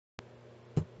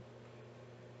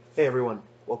Hey everyone,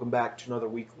 welcome back to another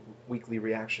weekly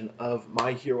reaction of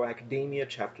My Hero Academia,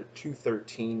 Chapter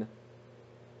 213.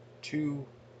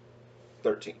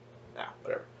 213.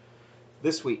 Whatever.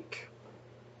 This week,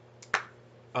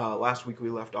 last week we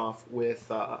left off with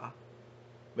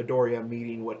Midoriya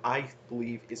meeting what I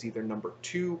believe is either number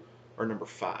 2 or number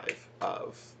 5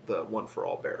 of the One for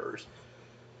All bearers.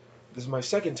 This is my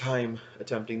second time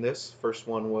attempting this. First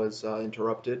one was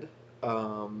interrupted.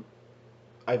 Um,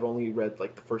 I've only read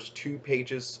like the first 2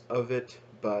 pages of it,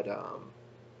 but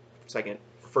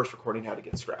first recording how to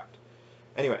get strapped.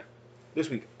 Anyway,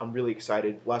 this week I'm really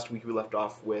excited. Last week we left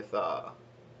off with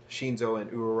Shinzo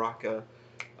and Uraraka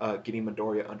getting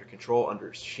Midoriya under control, under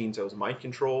Shinzo's mind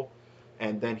control,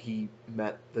 and then he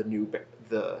met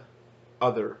the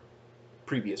other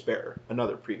previous bearer,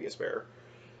 another previous bearer,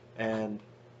 and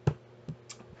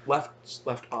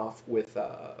left off with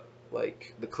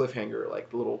like the cliffhanger, like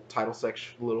the little title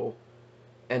section, little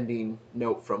ending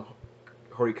note from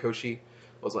Horikoshi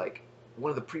was like, one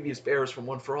of the previous bearers from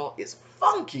One for All is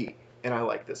funky, and I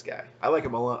like this guy. I like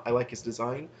him a lot. I like his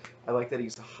design. I like that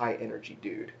he's a high energy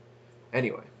dude.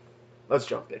 Anyway, let's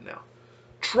jump in now.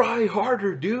 Try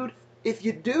harder, dude. If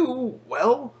you do,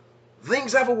 well,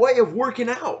 things have a way of working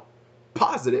out.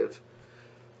 Positive.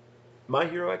 My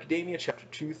Hero Academia, Chapter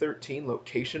 213,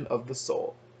 Location of the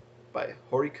Soul, by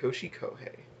Horikoshi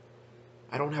Kohei.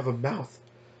 I don't have a mouth,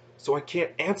 so I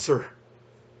can't answer.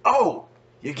 Oh,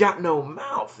 you got no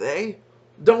mouth, eh?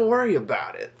 Don't worry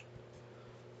about it.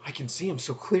 I can see him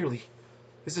so clearly.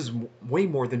 This is way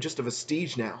more than just a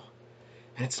vestige now.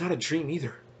 And it's not a dream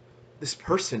either. This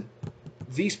person,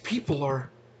 these people are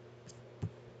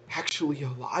actually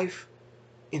alive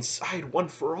inside One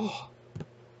for All.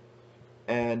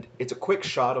 And it's a quick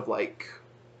shot of like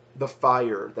the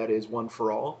fire that is One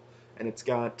for All, and it's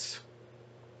got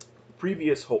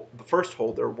the first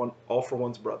holder, All for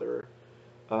One's brother,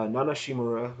 Nana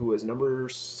Shimura, who is number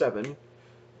 7,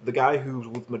 the guy who's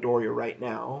with Midoriya right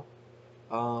now,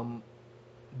 um,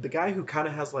 the guy who kind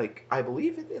of has like, I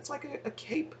believe it's like a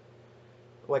cape,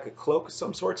 like a cloak of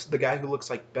some sorts. The guy who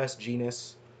looks like Best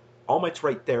Genius. All Might's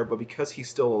right there, but because he's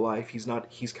still alive, he's not.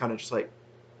 He's kind of just like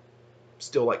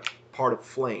still like part of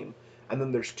Flame. And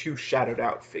then there's 2 shadowed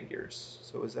out figures.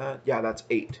 So is that? Yeah, that's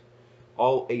 8.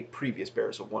 All 8 previous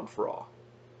bears of One for All.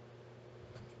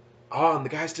 Oh, and the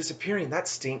guy's disappearing. That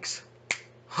stinks.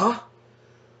 Huh?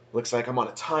 Looks like I'm on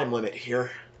a time limit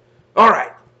here.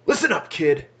 Alright, listen up,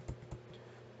 kid.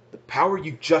 The power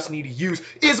you just need to use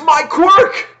is my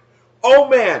quirk! Oh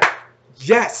man!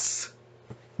 Yes!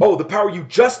 Oh, the power you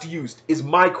just used is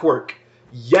my quirk.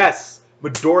 Yes!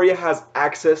 Midoriya has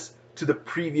access to the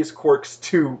previous quirks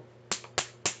too.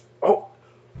 Oh,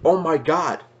 oh my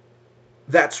god.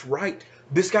 That's right.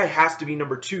 This guy has to be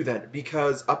number 2 then,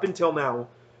 because up until now,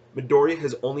 Midoriya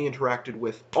has only interacted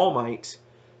with All Might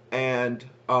and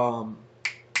the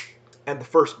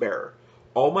first bearer.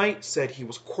 All Might said he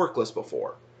was quirkless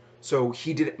before, so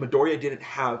Midoriya didn't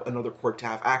have another quirk to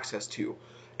have access to,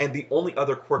 and the only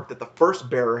other quirk that the first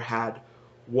bearer had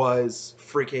was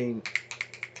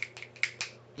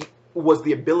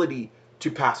the ability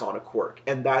to pass on a quirk,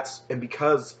 and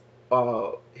because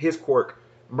his quirk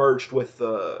merged with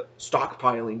the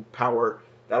stockpiling power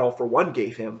that All for One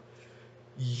gave him.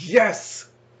 Yes,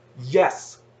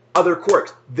 yes, other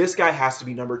quirks. This guy has to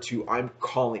be number 2. I'm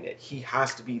calling it. He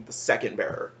has to be the second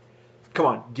bearer. Come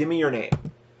on, give me your name.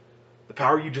 The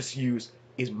power you just used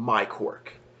is my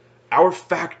quirk. Our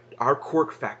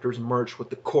quirk factors merged with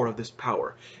the core of this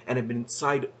power and have been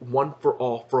inside One for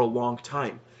All for a long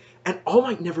time. And All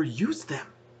Might never used them.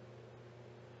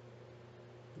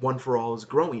 One for All is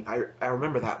growing. I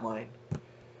remember that line.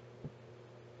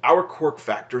 Our quirk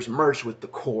factors merged with the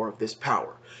core of this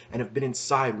power and have been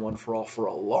inside One for All for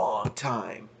a long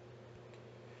time.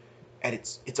 And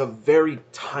it's a very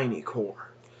tiny core,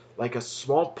 like a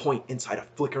small point inside a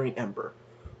flickering ember,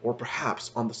 or perhaps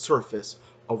on the surface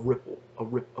a ripple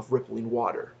of rippling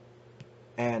water.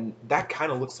 And that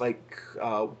kind of looks like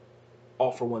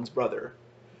All for One's brother.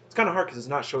 It's kind of hard because it's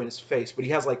not showing his face, but he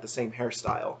has like the same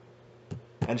hairstyle.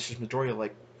 And it's just Midoriya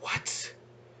like, what?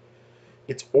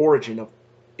 Its origin of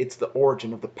it's the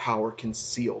origin of the power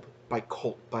concealed by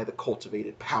the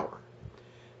cultivated power.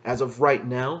 As of right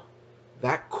now,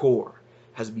 that core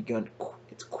has begun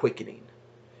its quickening.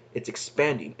 It's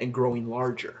expanding and growing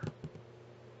larger.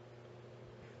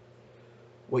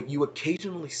 What you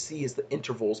occasionally see is the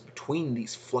intervals between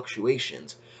these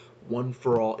fluctuations. One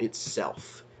for All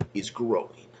itself is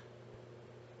growing.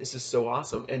 This is so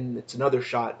awesome. And it's another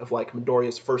shot of like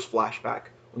Midoriya's first flashback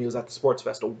when he was at the sports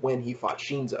festival when he fought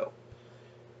Shinzo.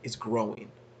 Is growing.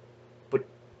 But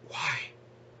why?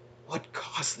 What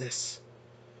caused was this?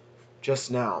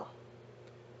 Just now,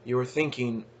 you were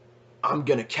thinking, I'm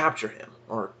gonna capture him,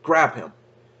 or grab him.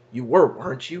 You were,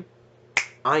 weren't you?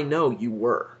 I know you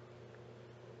were.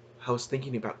 I was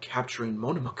thinking about capturing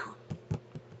Monomakun.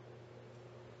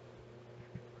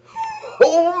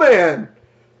 Oh man!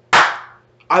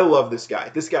 I love this guy.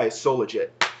 This guy is so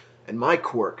legit. And my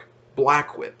quirk,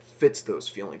 Black Whip, fits those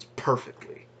feelings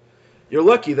perfectly. You're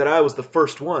lucky that I was the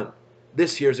first one.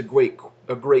 This here's a great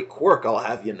quirk, I'll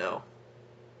have you know.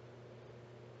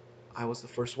 I was the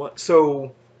first one.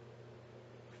 So,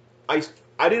 I,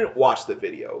 I didn't watch the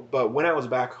video, but when I was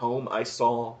back home, I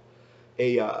saw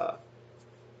a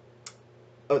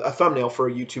thumbnail for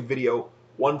a YouTube video,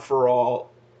 One for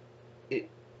All,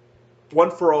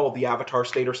 One for All the Avatar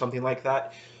State or something like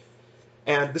that.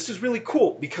 And this is really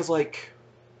cool because, like,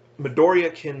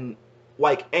 Midoriya can,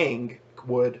 like Aang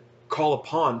would, call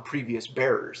upon previous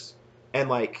bearers. And,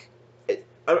 like,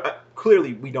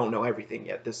 clearly we don't know everything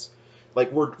yet.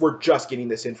 We're just getting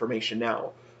this information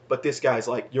now. But this guy's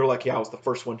like, you're lucky I was the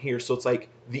first one here. So it's like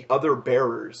the other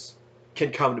bearers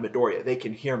can come to Midoriya. They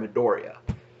can hear Midoriya.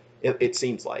 It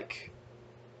seems like.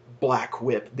 Black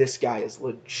Whip, this guy is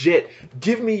legit.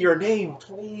 Give me your name,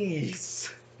 please.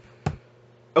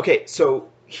 Okay, so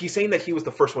he's saying that he was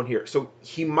the first one here, so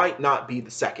he might not be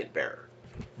the second bearer.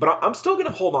 But I'm still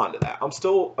gonna hold on to that. I'm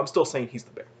still saying he's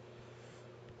the bearer.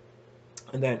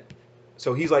 And then,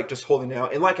 so he's like just holding it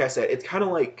out, and like I said, it's kind of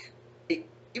like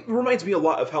it reminds me a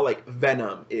lot of how like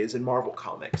Venom is in Marvel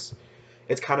Comics.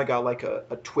 It's kind of got like a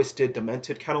twisted,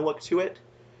 demented kind of look to it.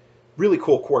 Really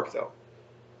cool quirk though.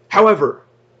 However,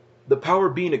 the power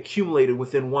being accumulated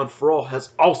within One for All has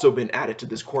also been added to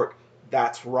this quirk.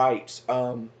 That's right.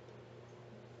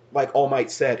 Like All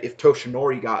Might said, if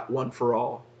Toshinori got One for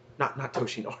All, not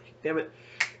Toshinori, damn it.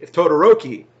 If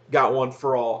Todoroki got One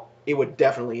for All, it would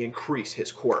definitely increase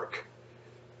his quirk.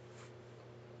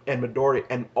 And Midoriya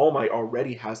and All Might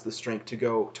already has the strength to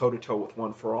go toe to toe with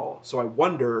One for All. So I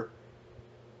wonder,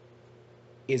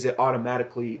 is it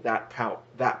automatically that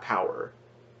power?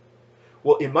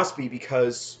 Well, it must be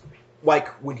because, like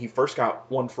when he first got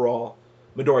One for All,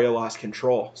 Midoriya lost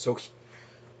control. So,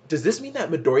 does this mean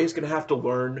that Midoriya is going to have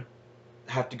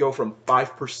to go from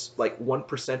 5%, like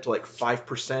 1% to like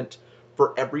 5%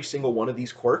 for every single one of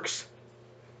these quirks?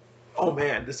 Oh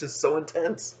man, this is so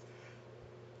intense.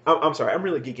 I'm sorry, I'm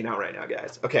really geeking out right now,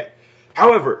 guys. Okay.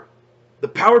 However, the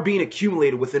power being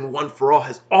accumulated within One for All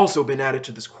has also been added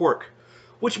to this quirk,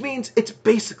 which means it's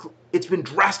been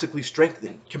drastically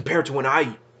strengthened compared to when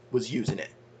I was using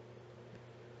it.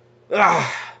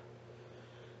 Ah.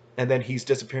 And then he's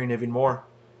disappearing even more.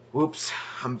 Whoops,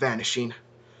 I'm vanishing.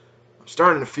 I'm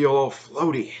starting to feel all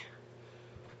floaty.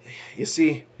 You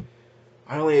see,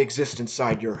 I only exist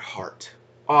inside your heart.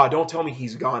 Ah, don't tell me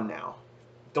he's gone now.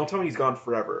 Don't tell me he's gone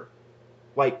forever.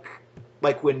 Like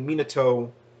when Minato,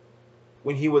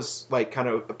 when he was like kind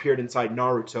of appeared inside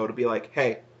Naruto to be like,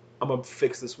 hey, I'm gonna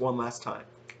fix this one last time.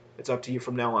 It's up to you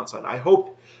from now on, son. I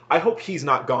hope he's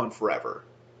not gone forever.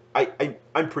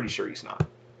 I'm pretty sure he's not.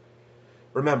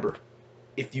 Remember,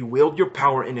 if you wield your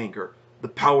power in anger, the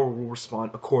power will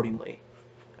respond accordingly.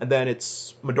 And then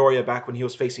it's Midoriya back when he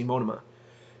was facing Monoma.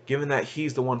 Given that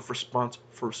he's the one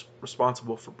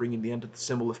responsible for bringing the end of the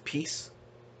symbol of peace,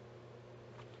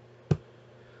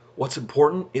 what's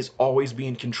important is always be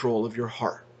in control of your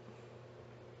heart.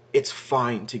 It's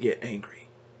fine to get angry.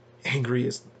 Angry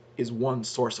is one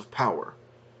source of power.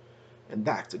 And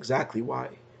that's exactly why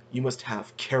you must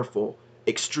have careful,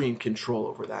 extreme control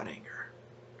over that anger.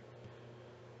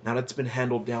 Now that it's been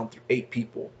handled down through 8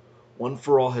 people, One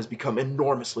for All has become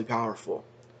enormously powerful.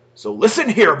 So listen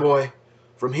here, boy.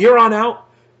 From here on out,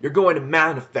 you're going to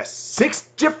manifest 6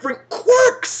 different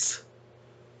quirks!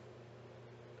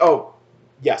 Oh,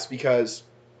 yes, because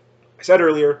I said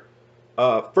earlier,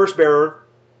 first bearer,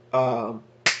 power,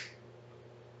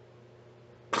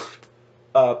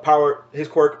 his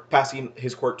quirk, passing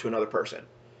his quirk to another person.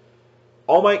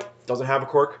 All Might doesn't have a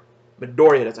quirk.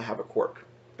 Midoriya doesn't have a quirk.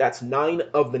 That's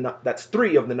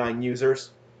 3 of the 9 users,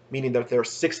 meaning that there are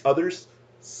 6 others.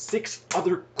 6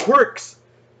 other quirks.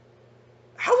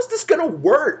 How is this gonna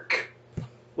work?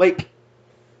 Like,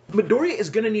 Midoriya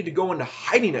is gonna need to go into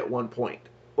hiding at one point.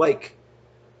 Like,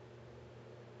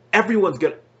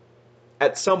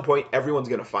 at some point, everyone's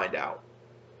gonna find out.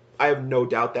 I have no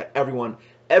doubt that everyone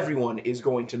is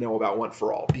going to know about One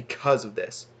for All because of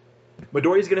this.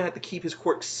 Midoriya's gonna have to keep his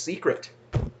quirks secret.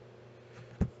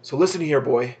 So listen here,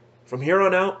 boy. From here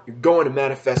on out, you're going to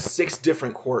manifest 6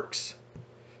 different quirks.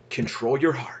 Control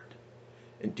your heart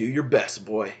and do your best,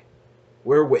 boy.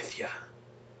 We're with you.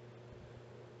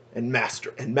 And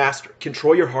master.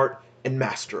 Control your heart and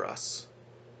master us.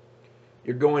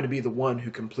 You're going to be the one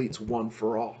who completes One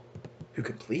for All. Who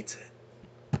completes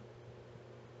it?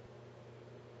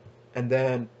 And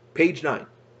then, page 9.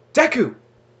 Deku!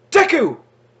 Deku!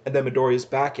 And then Midoriya's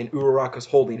back and Uraraka's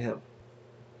holding him.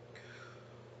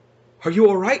 Are you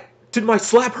alright? Did my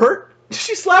slap hurt?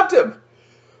 She slapped him!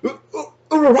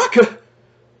 Uraraka!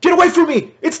 Get away from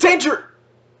me! It's danger!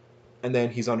 And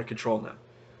then he's under control now.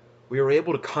 We were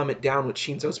able to calm it down with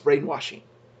Shinzo's brainwashing.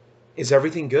 Is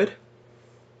everything good?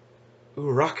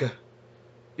 Uraraka,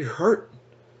 you're hurt.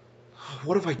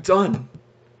 What have I done?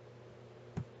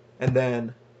 And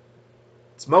then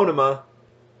it's Monoma.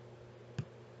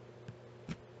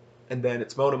 And then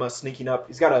it's Monoma sneaking up.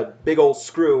 He's got a big old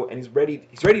screw and he's ready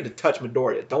to touch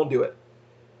Midoriya. Don't do it.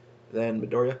 Then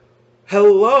Midoriya,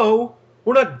 hello?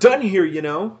 We're not done here, you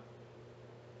know.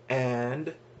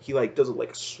 And he like does it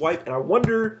like a swipe, and I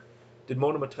wonder, did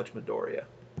Monoma touch Midoriya?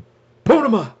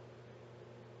 Monoma!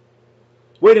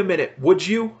 Wait a minute, would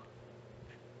you?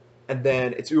 And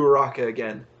then it's Uraraka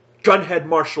again. Gunhead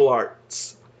martial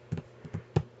arts.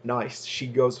 Nice. She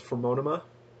goes for Monoma.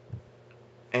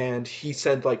 And he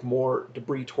sent like more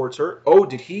debris towards her. Oh,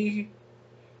 did he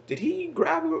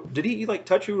like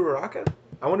touch Uraraka?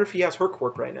 I wonder if he has her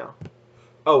quirk right now.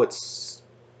 Oh,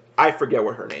 I forget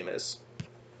what her name is.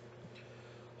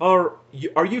 Are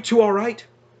you two alright?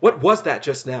 What was that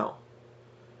just now?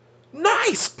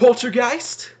 Nice,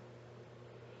 poltergeist!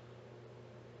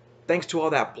 Thanks to all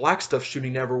that black stuff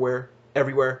shooting everywhere,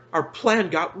 our plan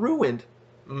got ruined.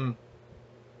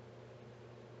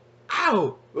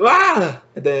 Ow! Ah!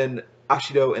 And then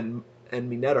Ashido and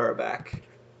Mineta are back.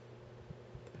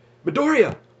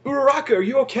 Midoriya! Uraraka, are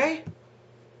you okay?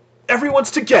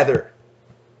 Everyone's together!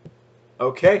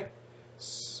 Okay.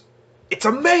 It's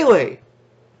a melee!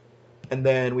 And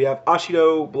then we have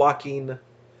Ashido blocking...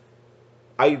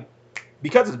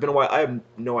 Because it's been a while, I have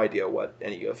no idea what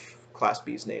any of Class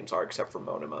B's names are except for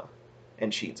Monoma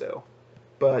and Shinzo.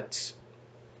 But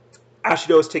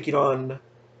Ashido is taking on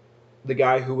the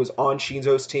guy who was on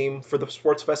Shinzo's team for the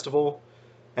sports festival.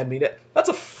 And Mineta... That's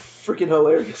a freaking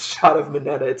hilarious shot of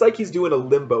Mineta. It's like he's doing a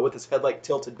limbo with his head like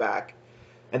tilted back.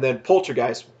 And then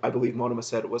Poltergeist, I believe Monoma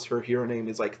said was her hero name,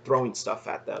 is like throwing stuff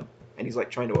at them. And he's like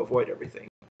trying to avoid everything.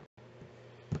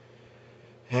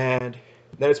 And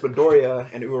then it's Midoriya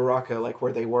and Uraraka like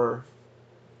where they were.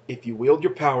 If you wield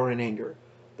your power in anger,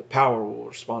 the power will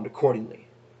respond accordingly.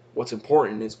 What's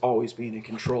important is always being in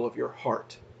control of your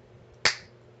heart.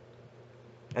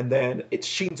 And then it's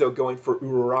Shinzo going for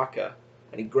Uraraka,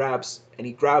 and he grabs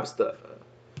the...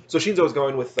 So Shinzo is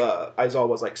going with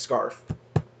Aizawa's like scarf,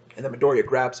 and then Midoriya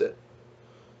grabs it.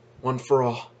 One for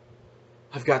all.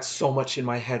 I've got so much in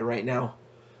my head right now.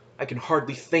 I can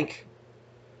hardly think.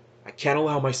 I can't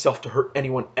allow myself to hurt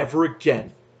anyone ever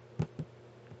again.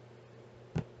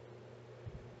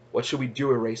 What should we do,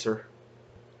 Eraser?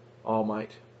 All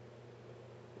Might.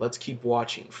 Let's keep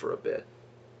watching for a bit.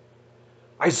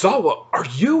 Aizawa, are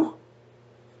you?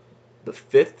 The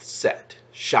fifth set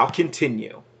shall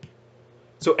continue.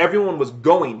 So everyone was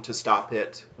going to stop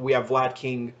it. We have Vlad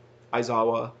King,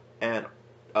 Aizawa, and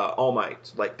All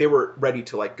Might. Like, they were ready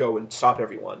to like go and stop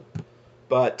everyone.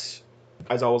 But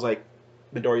Aizawa was like,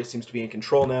 Midoriya seems to be in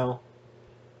control now.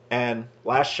 And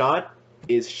last shot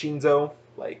is Shinzo,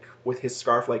 like, with his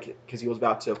scarf, like, because he was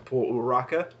about to pull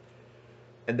Uraraka.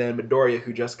 And then Midoriya,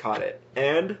 who just caught it.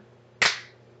 And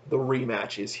the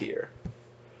rematch is here.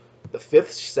 The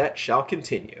fifth set shall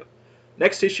continue.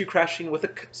 Next issue crashing with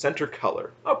a center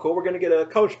color. Oh, cool, we're going to get a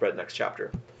color spread next chapter.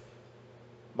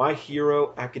 My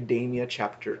Hero Academia,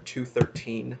 chapter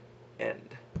 213,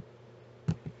 end.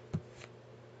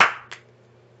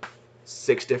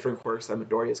 6 different quirks that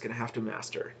Midoriya is going to have to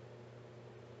master.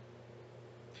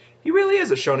 He really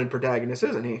is a shonen protagonist,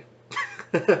 isn't he?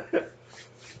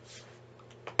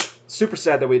 Super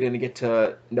sad that we didn't get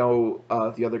to know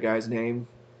the other guy's name,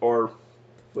 or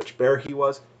which bear he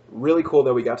was. Really cool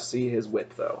that we got to see his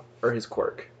whip, though. Or his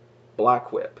quirk.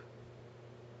 Black Whip.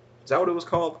 Is that what it was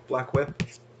called? Black Whip?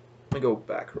 Let me go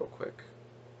back real quick.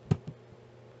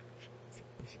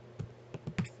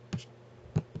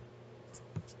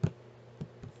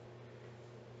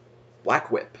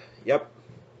 Black Whip. Yep.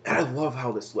 And I love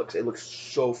how this looks. It looks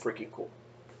so freaking cool.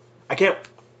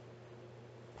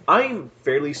 I'm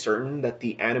fairly certain that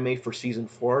the anime for season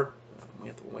 4... We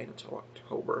have to wait until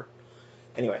October.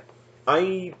 Anyway,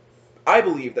 I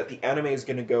believe that the anime is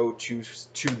going to go to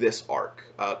this arc.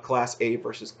 Class A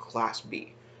versus Class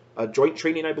B. Joint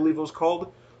Training, I believe it was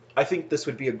called. I think this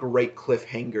would be a great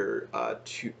cliffhanger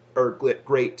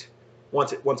great...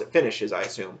 Once it finishes, I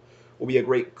assume, will be a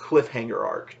great cliffhanger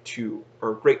arc to...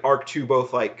 Or great arc to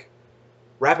both, like,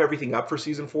 wrap everything up for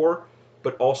season 4,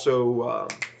 but also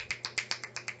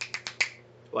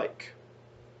like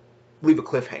leave a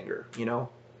cliffhanger, you know?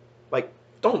 Like,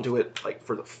 don't do it like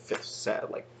for the fifth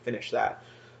set, like finish that.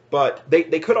 But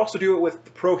they could also do it with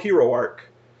the Pro Hero arc,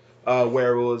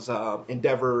 where it was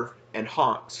Endeavor and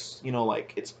Hawks. You know,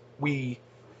 like we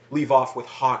leave off with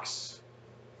Hawks.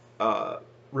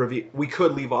 We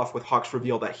could leave off with Hawks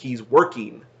reveal that he's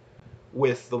working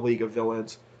with the League of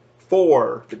Villains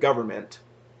for the government.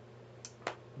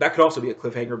 That could also be a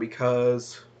cliffhanger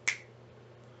because,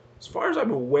 as far as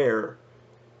I'm aware,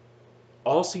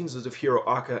 all seasons of Hero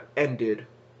Aka ended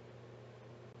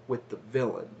with the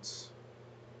villains.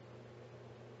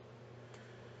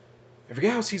 I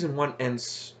forget how season 1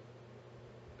 ends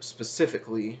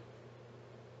specifically,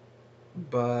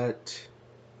 but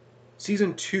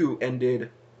season 2 ended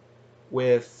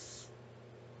with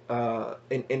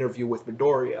an interview with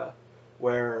Midoriya,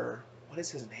 where, what is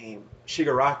his name?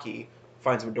 Shigaraki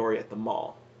finds Midoriya at the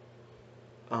mall.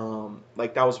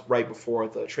 Like, that was right before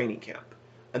the training camp.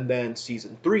 And then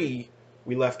season 3,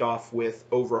 we left off with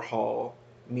Overhaul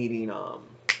meeting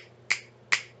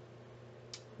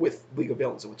with League of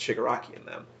Villains, with Shigaraki and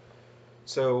them.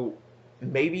 So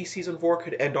maybe season 4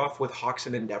 could end off with Hawks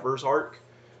and Endeavor's arc,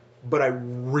 but I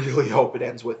really hope it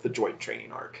ends with the joint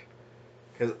training arc.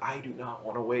 Because I do not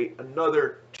want to wait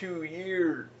another 2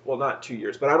 years. Well, not 2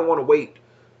 years, but I don't want to wait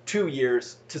 2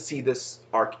 years to see this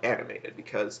arc animated,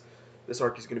 because this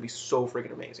arc is going to be so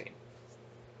freaking amazing.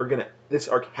 This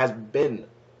arc has been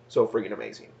so freaking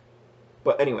amazing.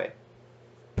 But anyway,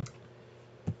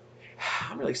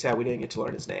 I'm really sad we didn't get to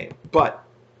learn his name, but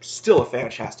still a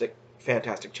fantastic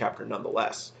chapter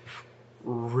nonetheless.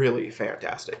 Really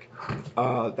fantastic.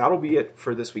 That'll be it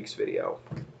for this week's video.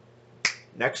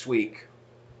 Next week,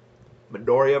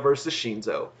 Midoriya versus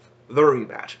Shinzo, the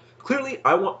rematch. Clearly,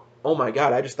 oh my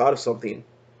god, I just thought of something.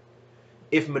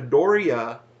 If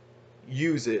Midoriya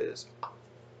uses,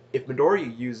 let's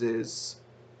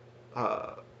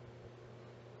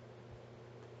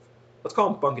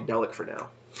call him Funkadelic for now.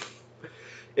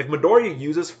 If Midoriya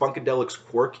uses Funkadelic's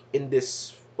quirk in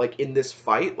this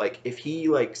fight, like if he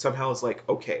like somehow is like,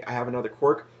 okay, I have another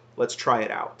quirk, let's try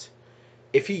it out.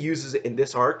 If he uses it in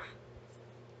this arc,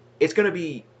 it's gonna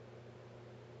be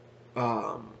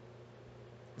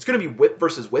whip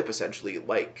versus whip essentially,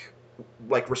 like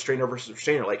restrainer versus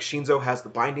restrainer. Like Shinzo has the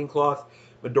binding cloth,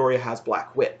 Midoriya has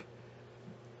black whip.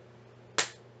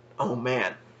 Oh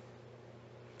man,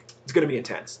 it's gonna be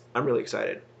intense. I'm really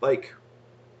excited. Like,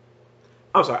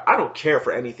 I'm sorry, I don't care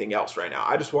for anything else right now.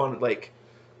 I just want, like,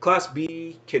 Class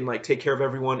B can, like, take care of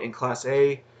everyone in Class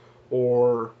A,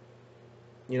 or,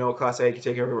 you know, Class A can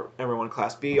take care of everyone in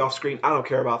Class B off screen. I don't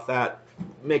care about that.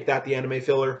 Make that the anime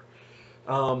filler.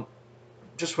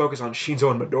 Just focus on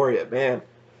Shinzo and Midoriya, man.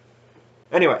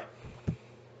 Anyway,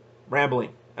 rambling,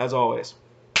 as always.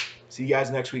 See you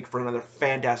guys next week for another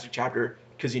fantastic chapter,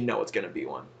 because you know it's going to be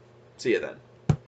one. See you then.